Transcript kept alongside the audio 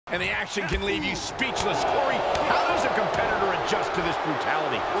And the action can leave you speechless. Corey, how does a competitor adjust to this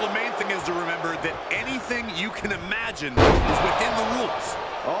brutality? Well, the main thing is to remember that anything you can imagine is within the rules.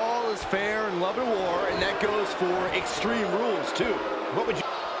 All is fair in love and war, and that goes for extreme rules, too. What would you...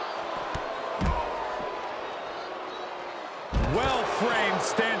 Well-framed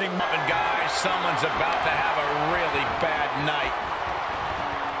standing... And guys, someone's about to have a really bad night.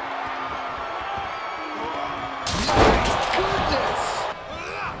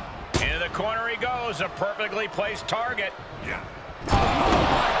 Corner he goes, a perfectly placed target. Yeah. Oh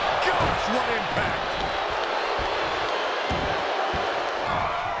my gosh, what impact!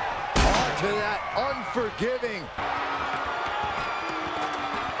 On to that unforgiving.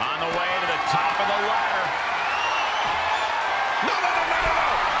 On the way to the top of the ladder. No, no, no, no, no,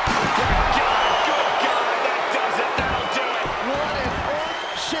 no! Good God, that does it, that'll do it! What an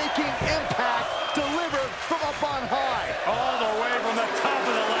earth-shaking impact delivered from up on high. All the way from the top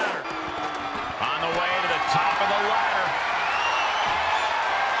of the ladder. On the way to the top of the ladder.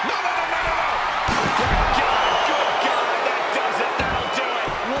 No, no, no, no, no, no! Good God, that does it, that'll do it!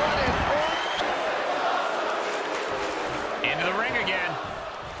 What an earth... Into the ring again.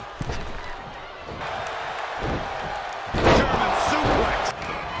 German suplex.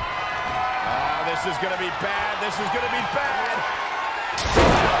 Oh, this is gonna be bad, this is gonna be bad!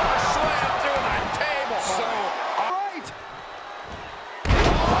 Slam through the table! So, right!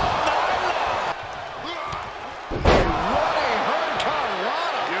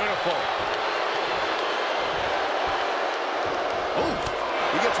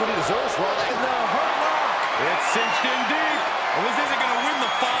 What he deserves, Raw. That is a hurt lock. It's cinched in deep. Well, this isn't going to win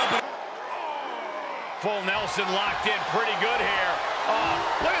the fall, but... Full Nelson locked in pretty good here. Oh,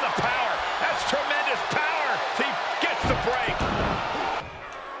 look at the power. That's tremendous power. He gets the break.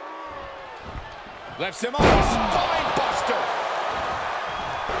 Lifts him up. Spine buster.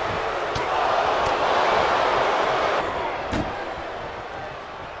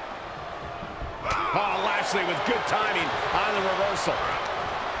 Oh, Lashley with good timing on the reversal.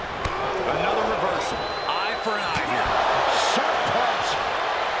 Another reversal. Eye for an eye here. Sharp punch.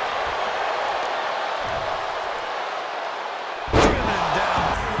 Driven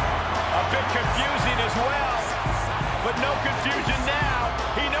down. A bit confusing as well. But no confusion now.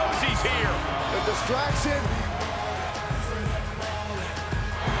 He knows he's here. The distraction.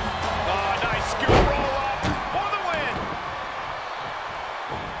 Oh, nice scoop roll up for the win.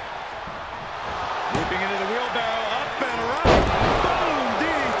 Leaping into the wheelbarrow. Up and around. Boom,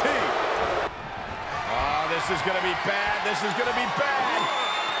 DDT. This is going to be bad. This is going to be bad.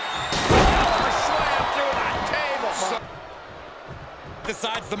 Slam through the table.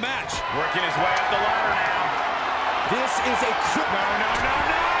 Decides the match. Working his way up the ladder now. This is a trip. No, no, no,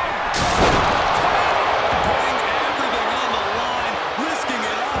 no. Putting everything on the line, risking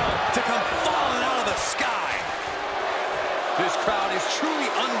it all to come falling out of the sky. This crowd is truly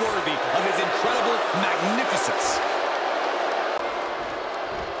unworthy of his incredible magnificence.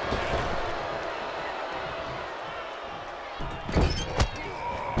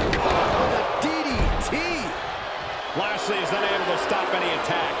 Lashley is unable to stop any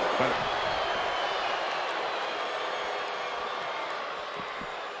attack. But...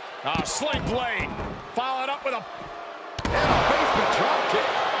 sling blade. Followed up with a... basement drop kick.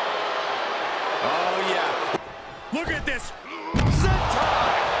 Oh, yeah. Look at this.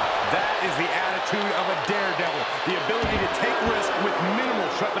 That is the attitude of a daredevil. The ability to take risk with minimal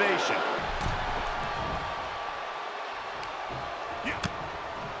trepidation.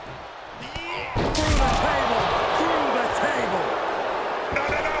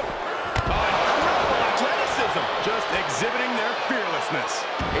 Exhibiting their fearlessness.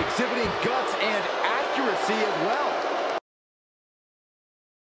 Exhibiting guts and accuracy as well.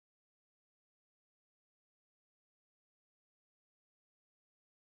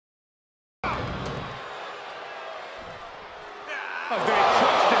 Oh, they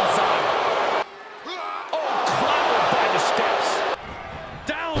crushed inside. Oh, clobbered by the steps.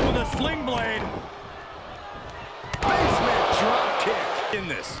 Down with a sling blade. Basement drop kick. In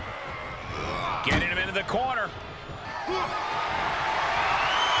this. Getting him into the corner.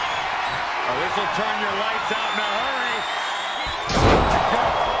 Oh, this will turn your lights out in a hurry.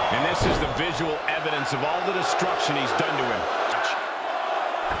 And this is the visual evidence of all the destruction he's done to him.